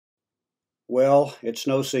Well, it's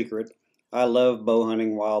no secret. I love bow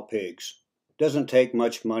hunting wild pigs. Doesn't take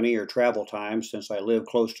much money or travel time since I live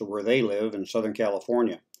close to where they live in Southern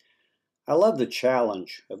California. I love the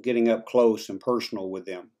challenge of getting up close and personal with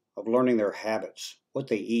them, of learning their habits, what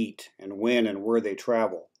they eat, and when and where they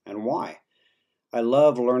travel, and why. I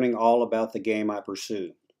love learning all about the game I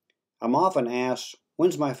pursue. I'm often asked,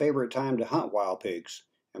 when's my favorite time to hunt wild pigs?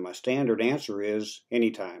 And my standard answer is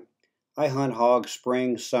anytime. I hunt hogs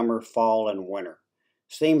spring, summer, fall, and winter.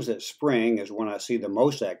 Seems that spring is when I see the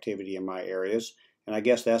most activity in my areas, and I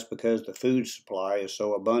guess that's because the food supply is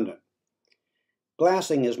so abundant.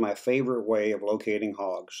 Glassing is my favorite way of locating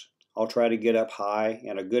hogs. I'll try to get up high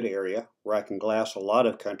in a good area where I can glass a lot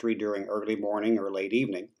of country during early morning or late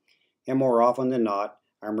evening, and more often than not,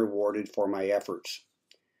 I'm rewarded for my efforts.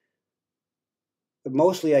 But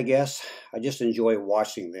mostly, I guess, I just enjoy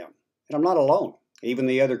watching them. And I'm not alone. Even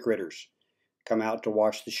the other critters come out to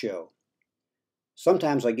watch the show.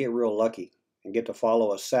 Sometimes I get real lucky and get to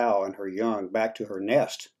follow a sow and her young back to her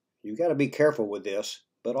nest. You've got to be careful with this,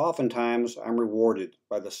 but oftentimes I'm rewarded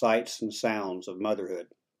by the sights and sounds of motherhood.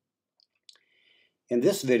 In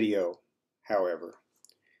this video, however,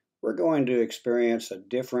 we're going to experience a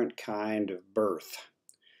different kind of birth.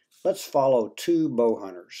 Let's follow two bow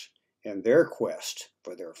hunters in their quest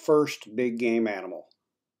for their first big game animal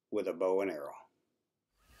with a bow and arrow.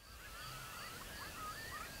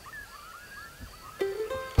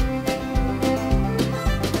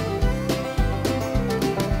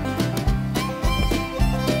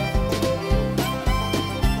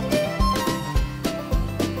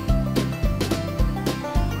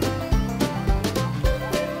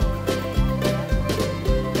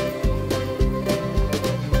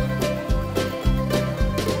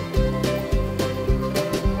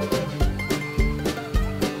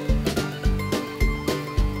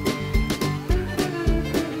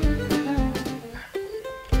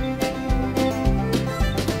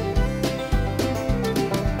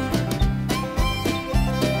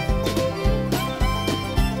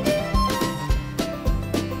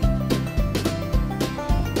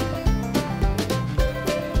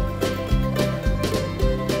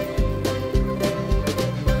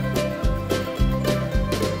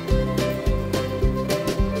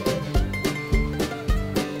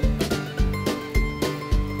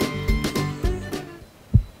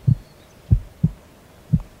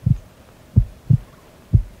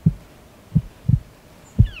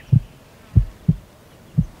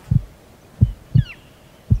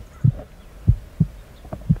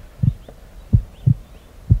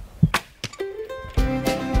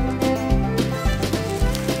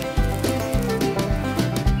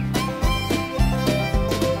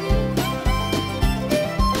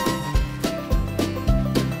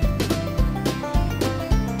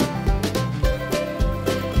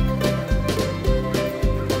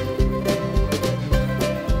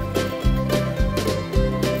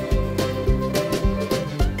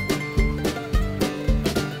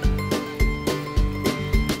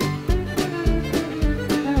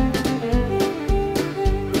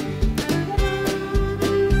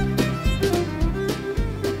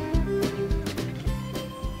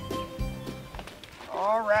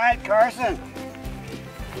 Carson,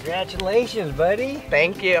 congratulations, buddy.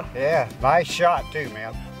 Thank you. Yeah, nice shot too,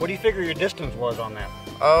 man. What do you figure your distance was on that?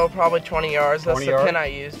 Oh, probably 20 yards. That's 20 the yards? pin I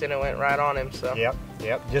used, and it went right on him. So.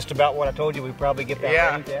 Yep. Just about what I told you. We probably get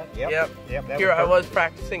that range at. Yep. Here I was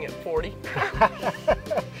practicing at 40.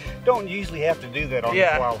 Don't usually have to do that on these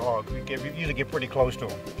wild hogs. We usually get pretty close to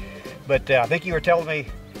them. But I think you were telling me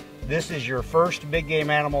this is your first big game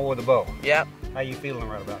animal with a bow. Yep. How you feeling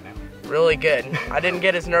right about now? Really good. I didn't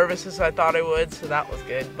get as nervous as I thought I would, so that was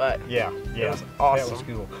good. But yeah, it was awesome. That was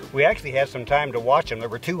cool. We actually had some time to watch them. There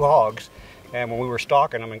were two hogs, and when we were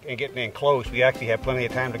stalking them and getting in close, we actually had plenty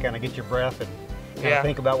of time to kind of get your breath and kind of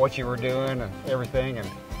think about what you were doing and everything. And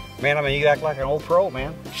man, I mean, you act like an old pro,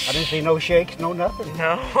 man. I didn't see no shakes, no nothing.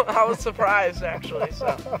 No, I was surprised actually.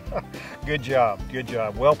 So. Good job.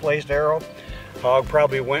 Well placed arrow. Hog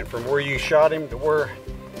probably went from where you shot him to where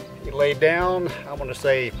he laid down. I want to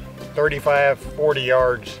say 35, 40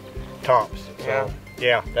 yards tops. So,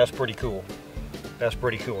 yeah, that's pretty cool.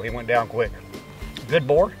 He went down quick. Good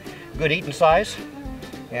boar, good eating size,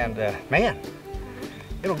 and man,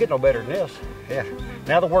 it'll get no better than this. Yeah,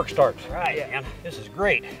 now the work starts. Right, man, this is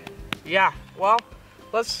great. Yeah, well,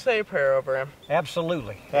 let's say a prayer over him.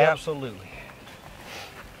 Absolutely.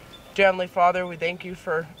 Dear Heavenly Father, we thank you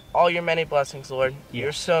for all your many blessings, Lord. Yes.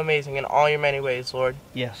 You're so amazing in all your many ways, Lord.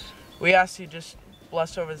 Yes. We ask you just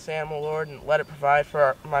bless over this animal, Lord, and let it provide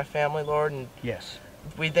for my family, Lord. And yes.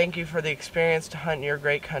 We thank you for the experience to hunt in your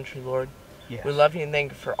great country, Lord. Yes. We love you and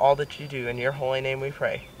thank you for all that you do. In your holy name we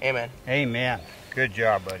pray. Amen. Amen. Good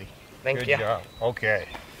job, buddy. Thank Good you. job. Okay.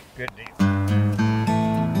 Good deal.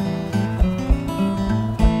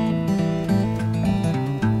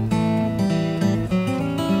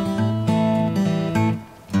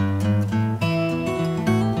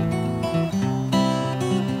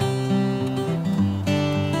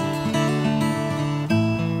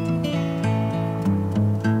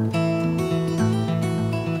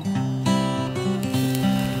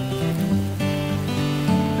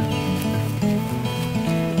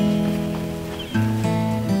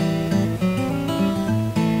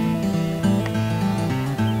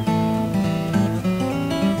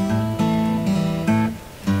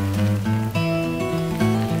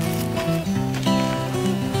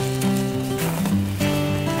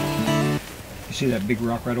 See that big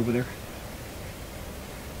rock right over there?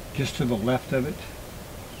 Just to the left of it,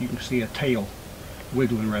 you can see a tail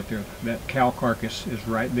wiggling right there. That cow carcass is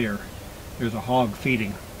right there. There's a hog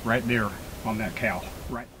feeding right there on that cow.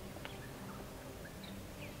 Right.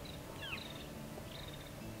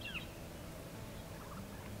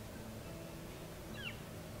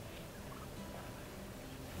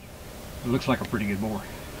 It looks like a pretty good boar.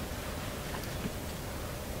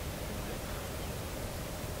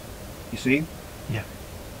 You see him? Yeah.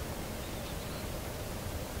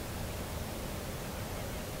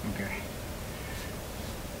 Okay.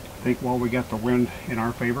 I think while we got the wind in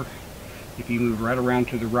our favor, if you move right around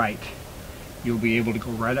to the right, you'll be able to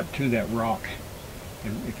go right up to that rock.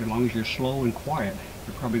 And as long as you're slow and quiet,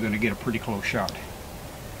 you're probably going to get a pretty close shot.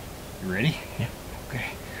 You ready? Yeah. Okay.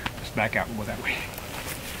 Let's back out and go that way.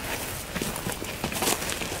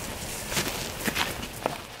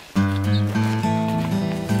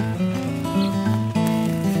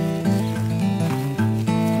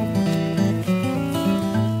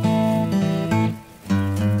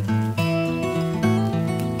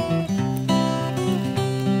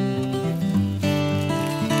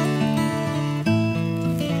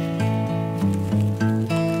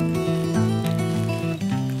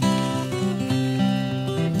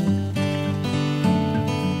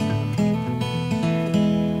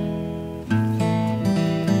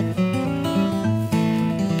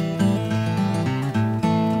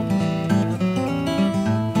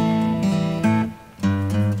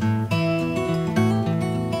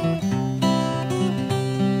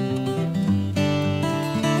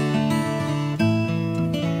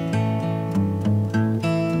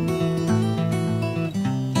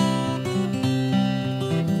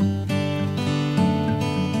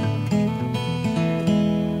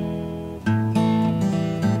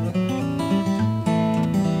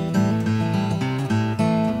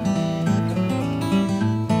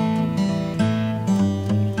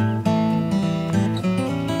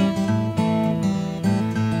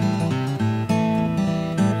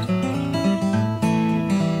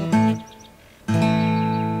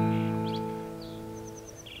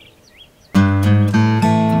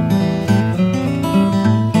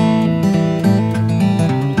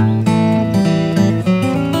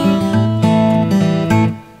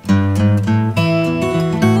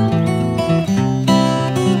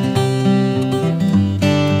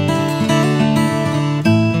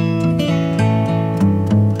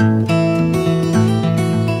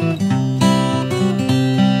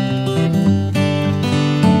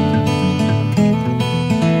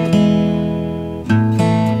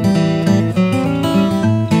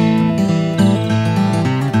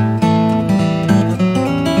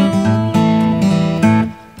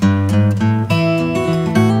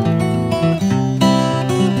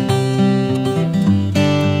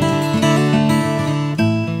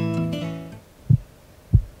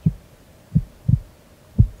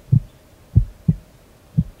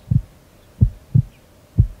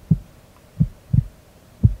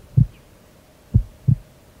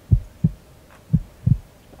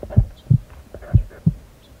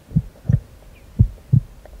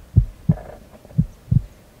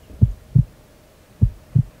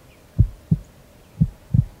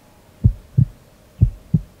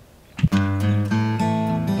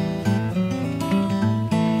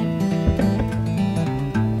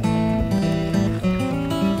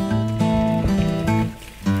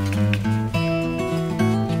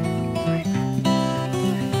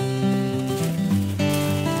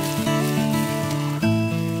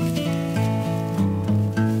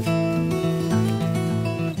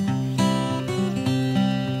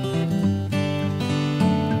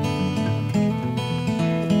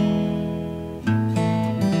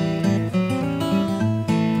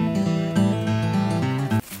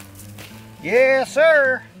 Yes,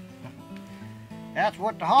 sir. That's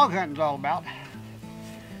what the hog hunting's all about.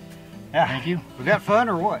 Yeah. Thank you. Was that fun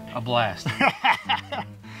or what? A blast.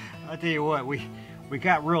 I'll tell you what, we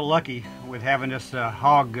got real lucky with having this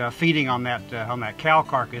hog feeding on that cow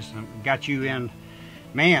carcass and got you in.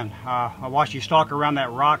 Man, I watched you stalk around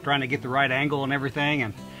that rock trying to get the right angle and everything.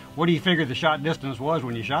 And what do you figure the shot distance was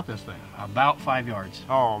when you shot this thing? About 5 yards.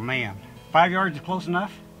 Oh man, 5 yards is close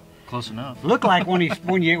enough. Close enough. Looked like when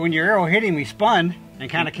your arrow hit him, he spun and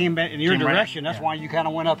kind of came back in your direction. That's yeah. why you kind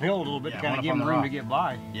of went uphill a little bit to kind of give him room to get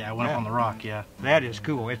by. Yeah, I went up on the rock, yeah. That is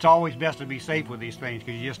cool. It's always best to be safe with these things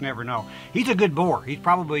because you just never know. He's a good boar. He's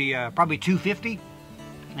probably 250,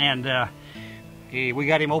 and we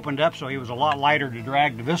got him opened up so he was a lot lighter to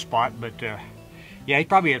drag to this spot. But yeah, he's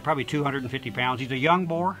probably 250 pounds. He's a young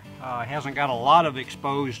boar. Hasn't got a lot of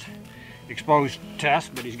exposed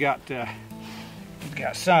tusk, but he's got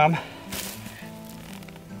some.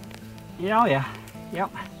 Yeah, yeah,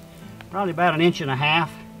 yep. Probably about 1.5 inches,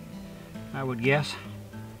 I would guess,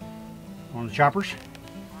 on the choppers.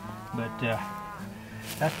 But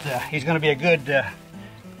he's going to be a good,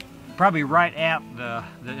 probably right at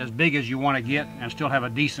as big as you want to get and still have a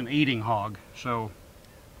decent eating hog. So,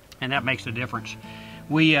 and that makes the difference.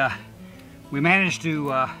 We managed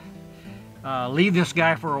to leave this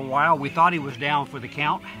guy for a while. We thought he was down for the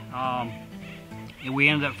count. And we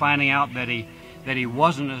ended up finding out that he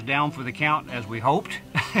wasn't as down for the count as we hoped.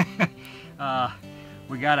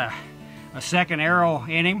 We got a second arrow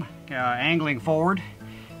in him, angling forward,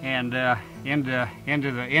 and into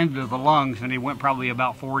the lungs, and he went probably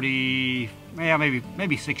about 40, yeah,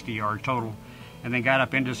 maybe 60 yards total, and then got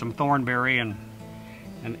up into some thornberry, and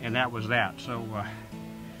that was that. So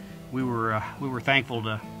we were thankful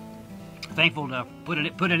to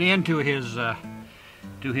put an end to his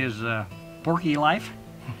porky life.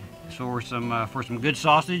 So for some good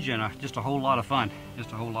sausage and just a whole lot of fun.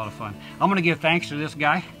 Just a whole lot of fun. I'm going to give thanks to this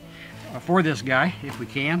guy, for this guy, if we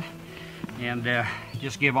can, and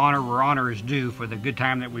just give honor where honor is due for the good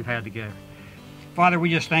time that we've had together. Father, we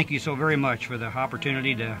just thank you so very much for the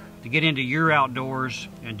opportunity to get into your outdoors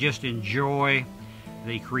and just enjoy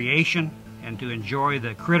the creation and to enjoy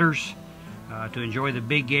the critters, to enjoy the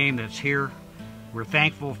big game that's here. We're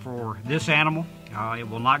thankful for this animal. It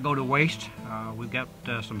will not go to waste. We've got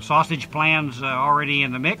some sausage plans already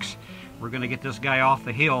in the mix. We're going to get this guy off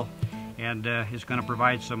the hill, and it's going to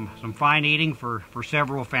provide some fine eating for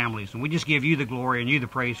several families. And we just give you the glory and you the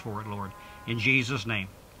praise for it, Lord. In Jesus' name,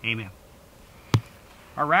 amen.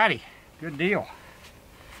 Alrighty, good deal.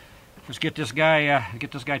 Let's get this guy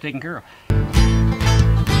taken care of.